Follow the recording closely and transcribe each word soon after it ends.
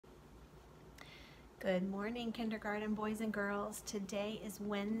Good morning, kindergarten boys and girls. Today is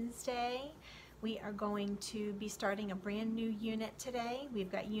Wednesday. We are going to be starting a brand new unit today.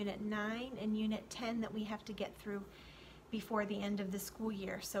 We've got Unit 9 and Unit 10 that we have to get through before the end of the school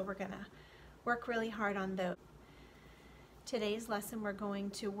year. So we're going to work really hard on those. Today's lesson we're going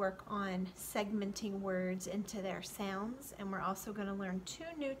to work on segmenting words into their sounds, and we're also going to learn 2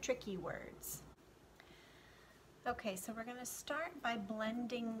 new tricky words. Okay, so we're going to start by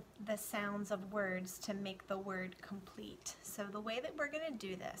blending the sounds of words to make the word complete. So the way that we're going to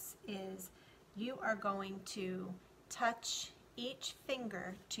do this is you are going to touch each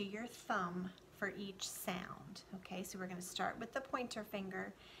finger to your thumb for each sound. Okay, so we're going to start with the pointer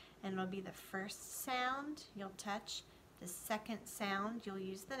finger, and it'll be the first sound you'll touch, the second sound you'll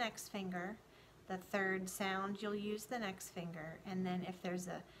use the next finger, the third sound you'll use the next finger, and then if there's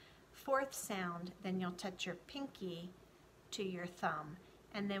a fourth sound, then you'll touch your pinky to your thumb.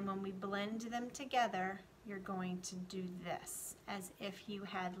 And then when we blend them together, you're going to do this, as if you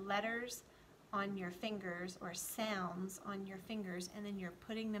had letters on your fingers or sounds on your fingers, and then you're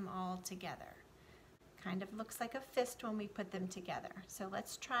putting them all together. Kind of looks like a fist when we put them together. So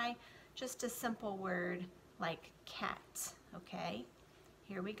let's try just a simple word like cat, okay?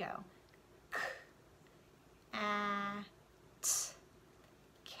 Here we go. K, a, t.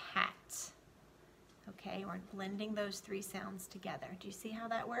 Cat. Okay, we're blending those 3 sounds together. Do you see how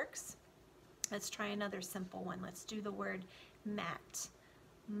that works? Let's try another simple one. Let's do the word mat.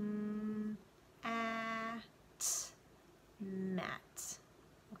 At, mat.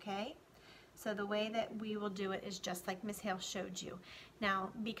 Okay? So the way that we will do it is just like Miss Hales showed you.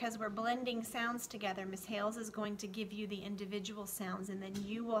 Now, because we're blending sounds together, Miss Hales is going to give you the individual sounds, and then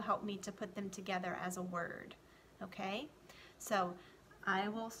you will help me to put them together as a word. Okay? So I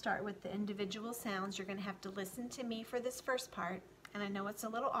will start with the individual sounds. You're going to have to listen to me for this first part, and I know it's a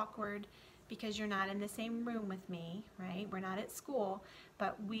little awkward because you're not in the same room with me, right? We're not at school,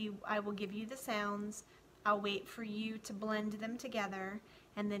 but I will give you the sounds. I'll wait for you to blend them together,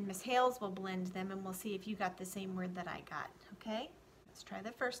 and then Miss Hales will blend them, and we'll see if you got the same word that I got, okay? Let's try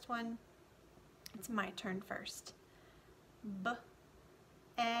the first one. It's my turn first. B,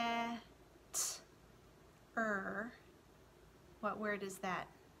 e, t, What word is that?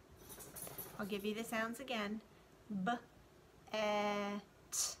 I'll give you the sounds again. B, e,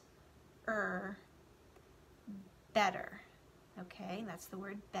 t, better. Okay, that's the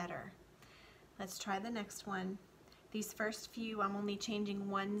word better. Let's try the next one. These first few, I'm only changing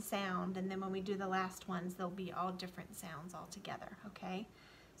one sound, and then when we do the last ones, they'll be all different sounds altogether, okay?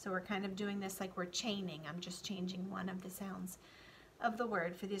 So we're kind of doing this like we're chaining. I'm just changing one of the sounds of the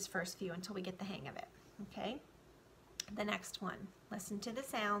word for these first few until we get the hang of it, okay? The next one, listen to the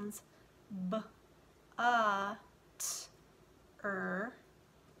sounds. B, a, t,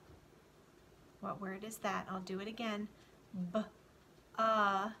 What word is that? I'll do it again. B,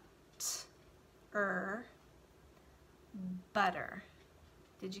 a, t, butter.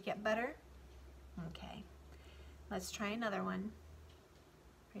 Did you get butter? Okay. Let's try another one.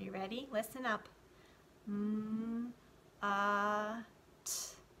 Are you ready? Listen up. M, a,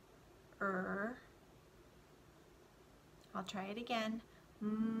 t, I'll try it again.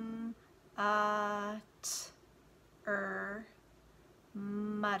 M, a, t,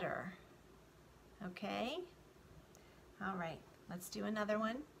 mutter. Okay? All right, let's do another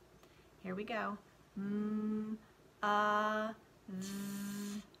one. Here we go. M, a, v,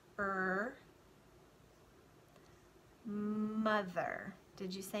 mother.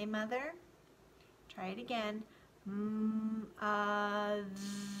 Did you say mother? Try it again. M, a,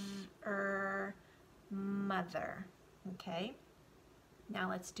 v, mother. Okay, now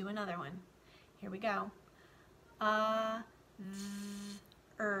let's do another one. Here we go. A,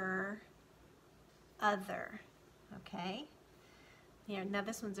 v, other. Okay, here, now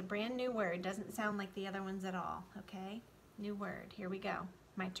this one's a brand new word. Doesn't sound like the other ones at all. Okay, new word. Here we go.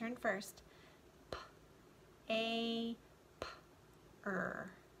 My turn first. P, a, p,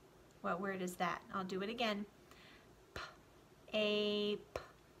 What word is that? I'll do it again. P, a, p,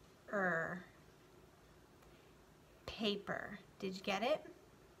 paper. Did you get it?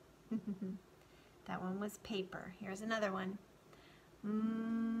 That one was paper. Here's another one.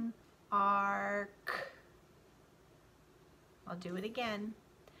 Arc. I'll do it again.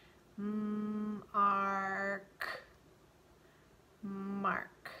 Arc.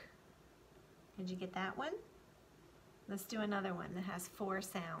 Mark. Did you get that one? Let's do another one that has 4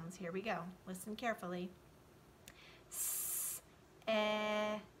 sounds. Here we go. Listen carefully. S, e,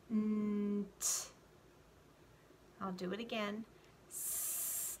 n, t. I'll do it again.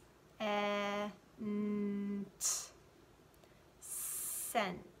 S, e, n, t.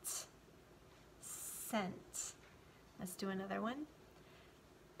 Scent. scent. Let's do another one.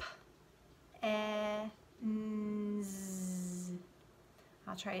 P-E-N-Z.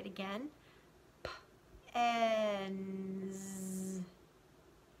 I'll try it again. P-E-N-Z.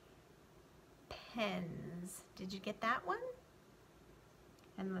 Pens. Did you get that one?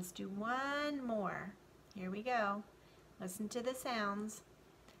 And let's do one more. Here we go. Listen to the sounds.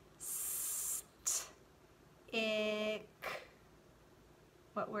 St, ick.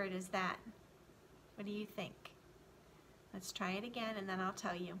 What word is that? What do you think? Let's try it again and then I'll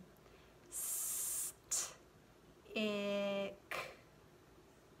tell you. St, ick,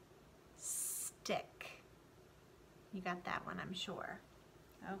 stick. You got that one, I'm sure.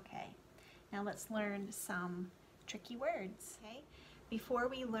 Okay. Now let's learn some tricky words. Okay? Before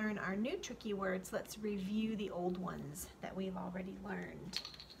we learn our new tricky words, let's review the old ones that we've already learned.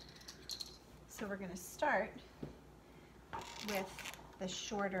 So we're going to start with the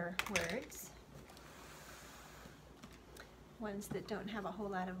shorter words, ones that don't have a whole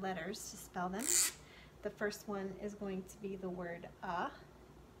lot of letters to spell them. The first one is going to be the word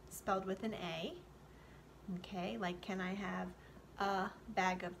spelled with an A. Okay, like can I have a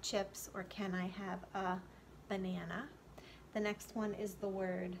bag of chips, or can I have a banana? The next one is the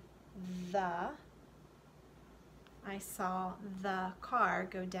word the. I saw the car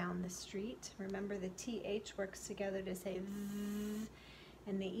go down the street. Remember, the TH works together to say th,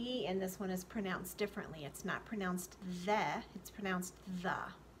 and the E in this one is pronounced differently. It's not pronounced the, it's pronounced the.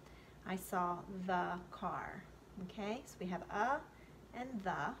 I saw the car. Okay, so we have a and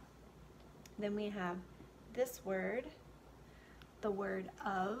the. Then we have this word, the word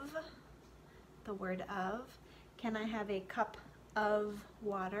of. The word of. Can I have a cup of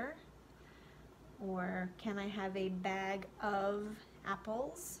water? Or can I have a bag of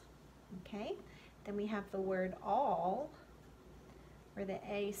apples? Okay. Then we have the word all, where the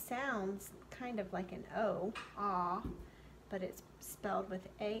A sounds kind of like an O, ah, but it's spelled with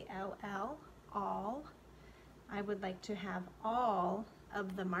A-L-L, all. I would like to have all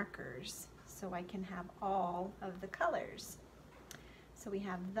of the markers, so I can have all of the colors. So we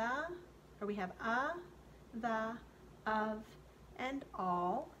have the, or we have a, the, of, and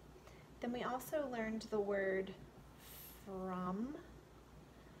all. Then we also learned the word from.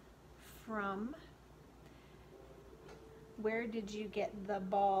 From. Where did you get the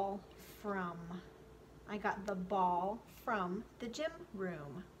ball from? I got the ball from the gym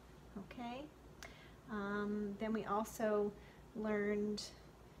room. Okay. Then we also learned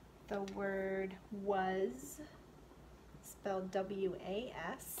the word was, spelled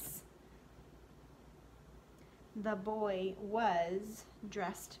W-A-S. The boy was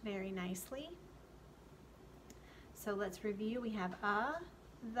dressed very nicely. So let's review. We have a,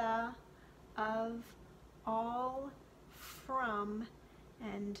 the, of, all, from,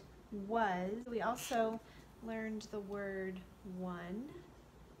 and was. We also learned the word one,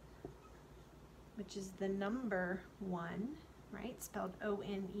 which is the number one, right? Spelled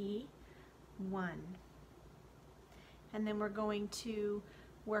O-N-E, one. And then we're going to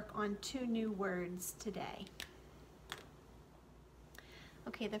work on two new words today.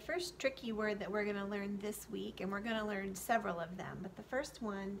 Okay, the first tricky word that we're going to learn this week, and we're going to learn several of them, but the first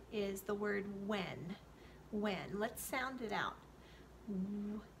one is the word when. When. Let's sound it out.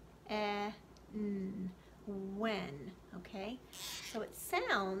 W-E-N. When. Okay? So it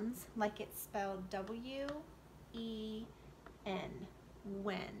sounds like it's spelled W-E-N.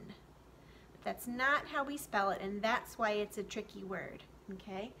 When. But that's not how we spell it, and that's why it's a tricky word.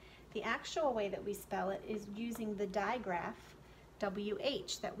 Okay? The actual way that we spell it is using the digraph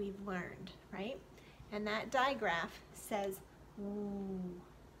WH that we've learned, right? And that digraph says woo,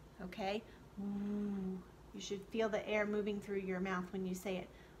 okay? Woo. You should feel the air moving through your mouth when you say it.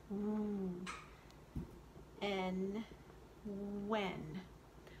 Woo. And when.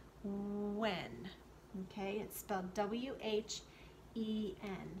 When. Okay? It's spelled W-H-E-N.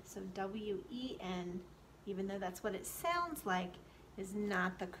 So W-E-N, even though that's what it sounds like, is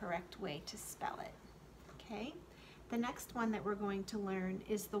not the correct way to spell it. Okay? The next one that we're going to learn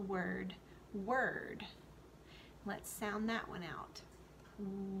is the word word. Let's sound that one out.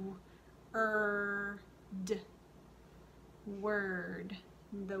 W-E-R-D. Word.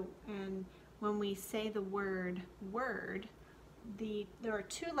 And when we say the word word, there are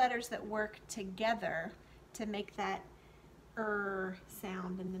two letters that work together to make that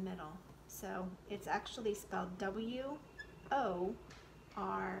sound in the middle. So it's actually spelled W-O-R-D.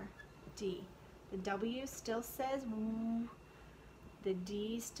 The W still says W, the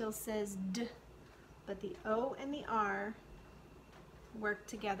D still says D, but the O and the R work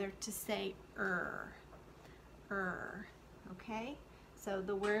together to say okay? So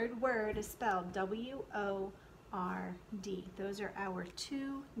the word word is spelled W-O-R-D. Those are our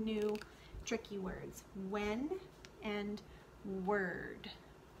two new tricky words, when and word.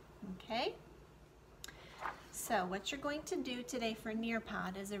 Okay? So what you're going to do today for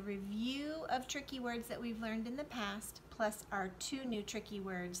Nearpod is a review of tricky words that we've learned in the past, plus our two new tricky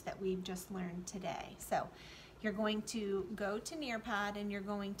words that we've just learned today. So you're going to go to Nearpod and you're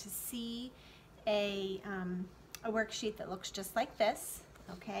going to see a worksheet that looks just like this,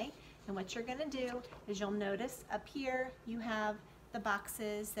 okay? And what you're going to do is you'll notice up here you have the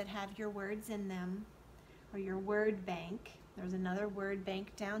boxes that have your words in them, or your word bank. There's another word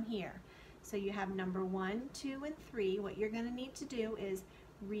bank down here. So you have number 1, 2, and 3. What you're going to need to do is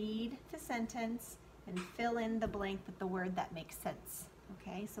read the sentence and fill in the blank with the word that makes sense.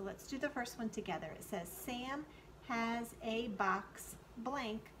 Okay, so let's do the first one together. It says, Sam has a box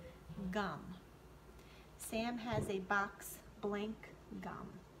blank gum. Sam has a box blank gum.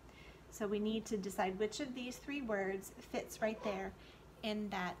 So we need to decide which of these 3 words fits right there in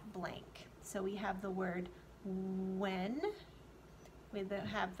that blank. So we have the word when, we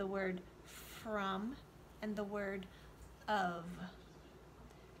have the word from, and the word of.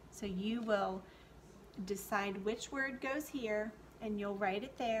 So you will decide which word goes here and you'll write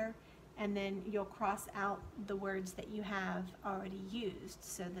it there, and then you'll cross out the words that you have already used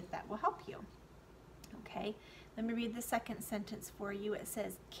so that will help you. Okay, let me read the second sentence for you. It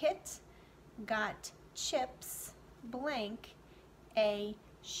says, Kit got chips blank a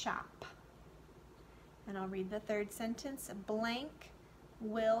shop. And I'll read the third sentence. Blank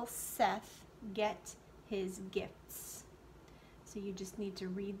will Seth get his gifts. So you just need to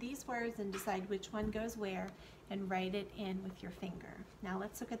read these words and decide which one goes where and write it in with your finger. Now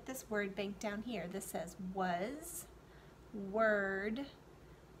let's look at this word bank down here. This says was, word,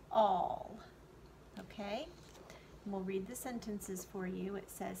 all. Okay? And we'll read the sentences for you. It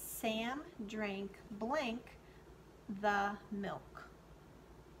says Sam drank blank the milk.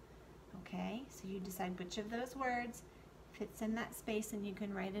 Okay, so you decide which of those words fits in that space and you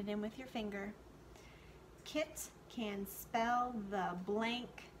can write it in with your finger. Kit can spell the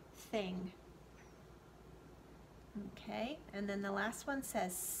blank thing. Okay, and then the last one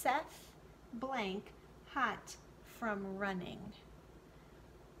says Seth blank hot from running.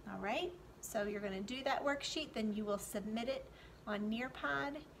 All right, so you're going to do that worksheet, then you will submit it on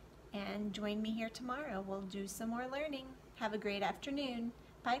Nearpod, and join me here tomorrow. We'll do some more learning. Have a great afternoon.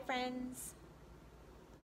 Bye, friends.